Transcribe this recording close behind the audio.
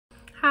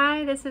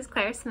Hi, this is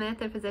Claire Smith,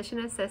 a physician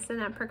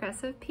assistant at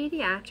Progressive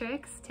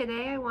Pediatrics.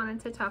 Today I wanted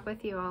to talk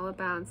with you all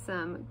about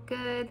some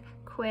good,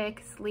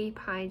 quick sleep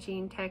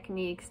hygiene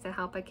techniques to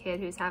help a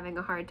kid who's having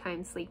a hard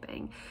time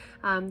sleeping.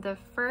 The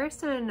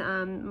first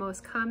and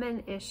most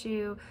common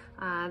issue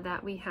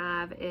that we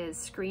have is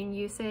screen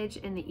usage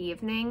in the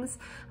evenings.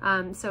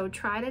 So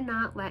try to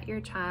not let your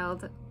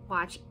child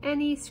watch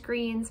any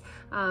screens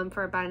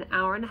for about an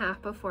hour and a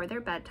half before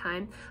their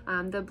bedtime.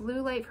 The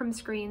blue light from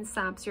screens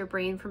stops your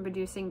brain from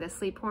producing the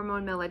sleep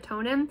hormone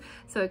melatonin,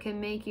 so it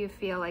can make you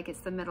feel like it's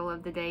the middle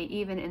of the day,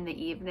 even in the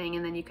evening,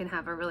 and then you can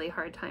have a really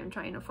hard time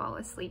trying to fall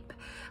asleep.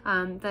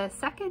 The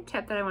second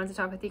tip that I wanted to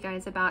talk with you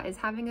guys about is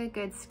having a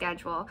good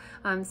schedule.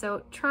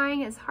 So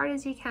trying as hard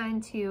as you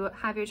can to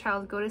have your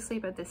child go to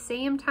sleep at the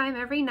same time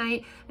every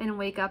night and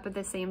wake up at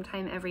the same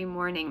time every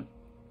morning.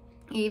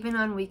 Even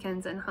on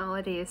weekends and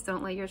holidays,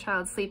 don't let your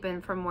child sleep in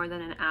for more than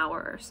an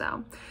hour or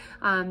so.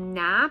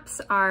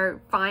 Naps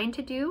are fine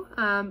to do,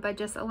 but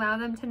just allow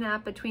them to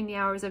nap between the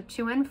hours of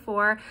 2 and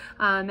 4.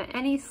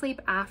 Any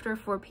sleep after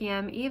 4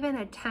 p.m., even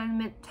a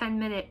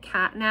 10-minute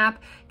cat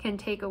nap can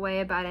take away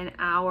about an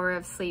hour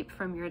of sleep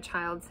from your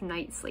child's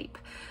night sleep.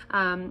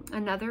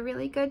 Another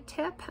really good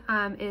tip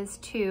is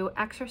to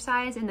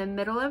exercise in the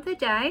middle of the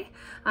day,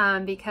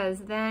 because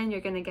then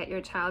you're going to get your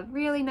child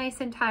really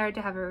nice and tired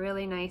to have a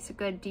really nice,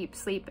 good, deep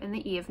sleep in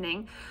the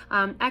evening.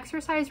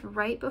 Exercise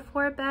right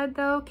before bed,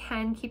 though,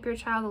 can keep your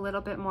child a little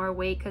bit more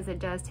awake because it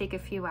does take a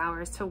few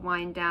hours to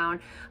wind down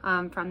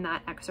from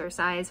that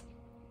exercise.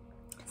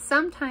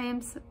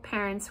 Sometimes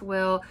parents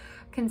will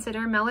consider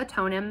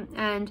melatonin,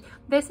 and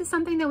this is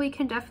something that we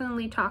can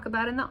definitely talk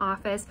about in the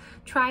office.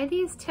 Try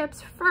these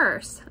tips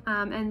first,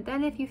 and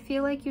then if you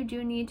feel like you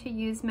do need to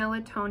use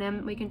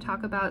melatonin, we can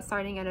talk about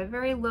starting at a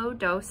very low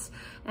dose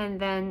and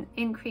then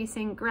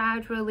increasing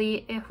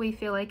gradually if we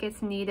feel like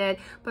it's needed,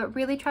 but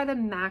really try to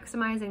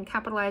maximize and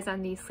capitalize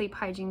on these sleep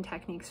hygiene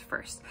techniques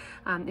first.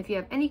 If you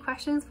have any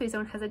questions, please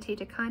don't hesitate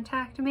to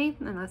contact me,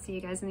 and I'll see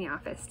you guys in the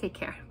office. Take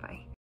care.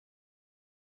 Bye.